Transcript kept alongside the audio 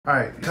All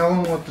right, tell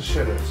them what the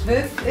shit is.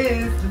 This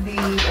is the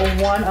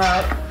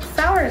 1-Up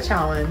Sour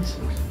Challenge.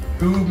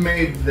 Who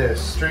made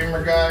this?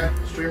 Streamer guy?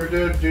 Streamer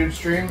dude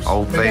streams?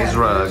 Old Phase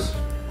Rug.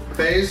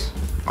 Phase?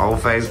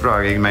 Old Phase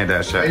Rug, he made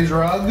that shit. Phase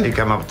Rug? He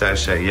come up with that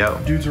shit,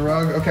 yep. Dude's a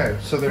rug? Okay,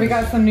 so there's... We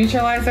got some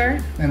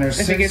neutralizer. And there's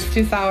if it gets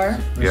too sour.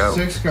 There's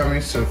 6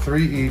 gummies, so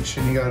 3 each,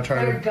 and you gotta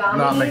try to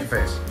not make a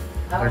face.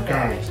 They're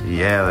gummies.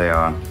 Yeah, they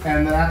are.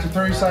 And then after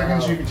 30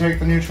 seconds, you can take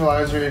the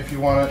neutralizer if you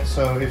want it.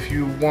 So if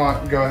you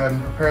want, go ahead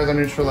and prepare the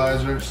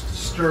neutralizer.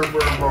 Stir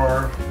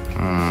bar.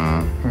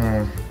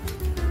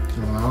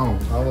 Oh,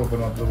 I'll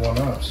open up the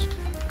 1-Ups.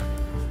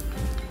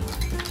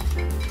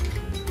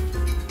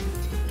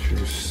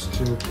 You're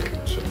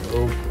stupid. So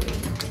open.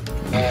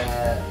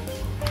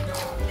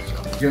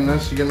 You getting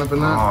this? You getting up in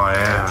that? Oh,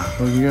 yeah.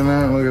 Look, you getting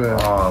that? Look at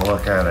that. Oh,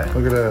 look at it.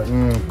 Look at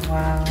that.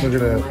 Wow. Look at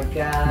that. Oh my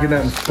God. You get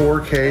that in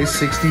 4K,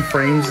 60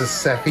 frames a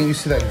second. You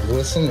see that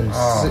glisten in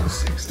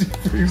 60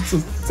 frames a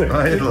second.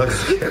 It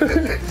looks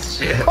good.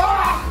 Shit.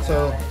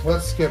 So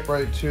let's skip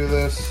right to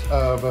this.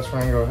 Best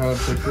friend, go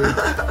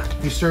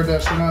ahead. You stirred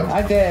that shit up?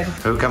 I did.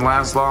 Who can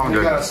last longer?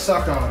 You gotta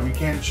suck on them. You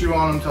can't chew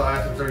on them until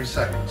after 30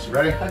 seconds. You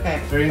ready?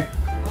 Okay. 3,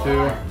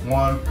 2,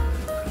 1.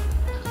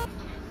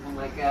 Oh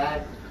my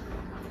God.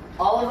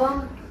 All of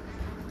them?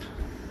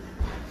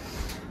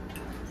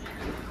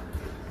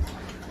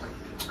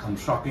 I'm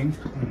sucking.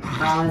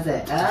 How is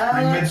it?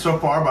 I'm mid so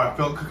far, but I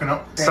feel cooking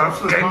up.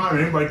 Sucking.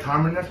 Anybody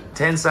timing this?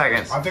 10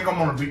 seconds. I think I'm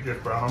gonna beat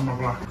this, bro. I'm not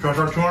gonna. Should I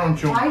start chewing? I'm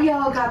chewing. Why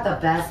y'all got the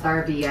best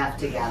RBF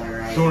together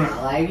right Doing now?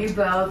 it. Like you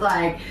both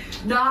like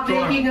not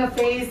Doing making a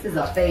face is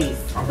a face.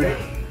 I'll beat it.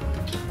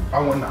 I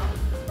win that.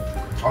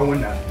 I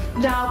win that.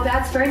 No,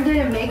 best friend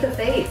didn't make a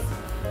face.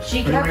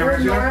 She kept make a her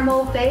face?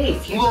 normal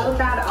face. You Look. both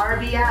had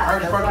RBF. I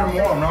expected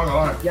more, I'm not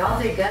gonna lie.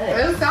 Y'all did good.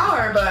 It was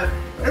sour, but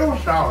It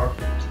was sour.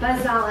 But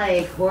it's not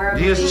like horrible.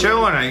 You just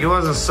chewing it. You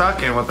wasn't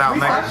sucking without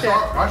making.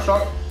 I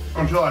suck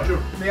until I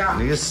chew. yeah.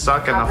 You just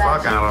sucking the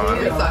fuck out of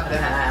We it. sucked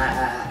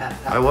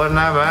it. It wasn't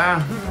that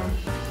bad.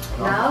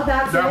 No,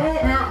 that's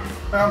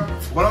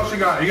it. What else you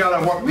got? You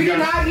got what? We did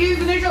not use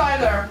the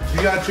neutralizer.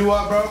 You got 2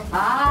 up, bro?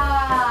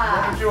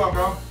 Ah, 2 up,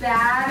 bro?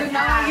 bad. Did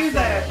not use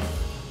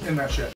it. In that shit.